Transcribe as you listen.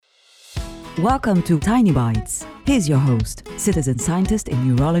Welcome to Tiny Bites. Here's your host, citizen scientist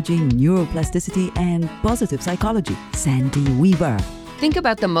in neurology, neuroplasticity, and positive psychology, Sandy Weaver. Think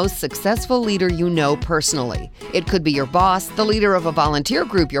about the most successful leader you know personally. It could be your boss, the leader of a volunteer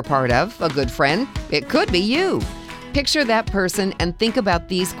group you're part of, a good friend. It could be you. Picture that person and think about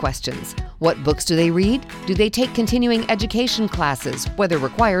these questions. What books do they read? Do they take continuing education classes, whether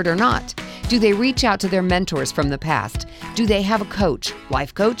required or not? Do they reach out to their mentors from the past? Do they have a coach,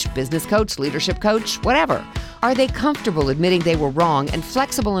 life coach, business coach, leadership coach, whatever? Are they comfortable admitting they were wrong and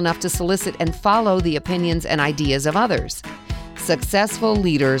flexible enough to solicit and follow the opinions and ideas of others? Successful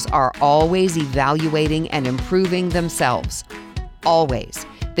leaders are always evaluating and improving themselves. Always.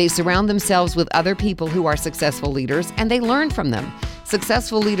 They surround themselves with other people who are successful leaders, and they learn from them.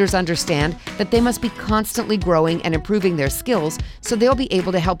 Successful leaders understand that they must be constantly growing and improving their skills so they'll be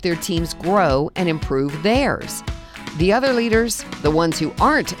able to help their teams grow and improve theirs. The other leaders, the ones who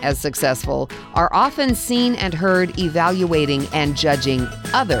aren't as successful, are often seen and heard evaluating and judging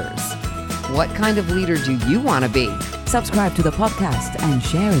others. What kind of leader do you want to be? Subscribe to the podcast and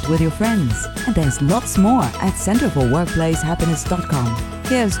share it with your friends. And there's lots more at centerforworkplacehappiness.com.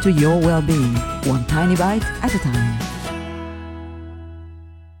 Here's to your well-being, one tiny bite at a time.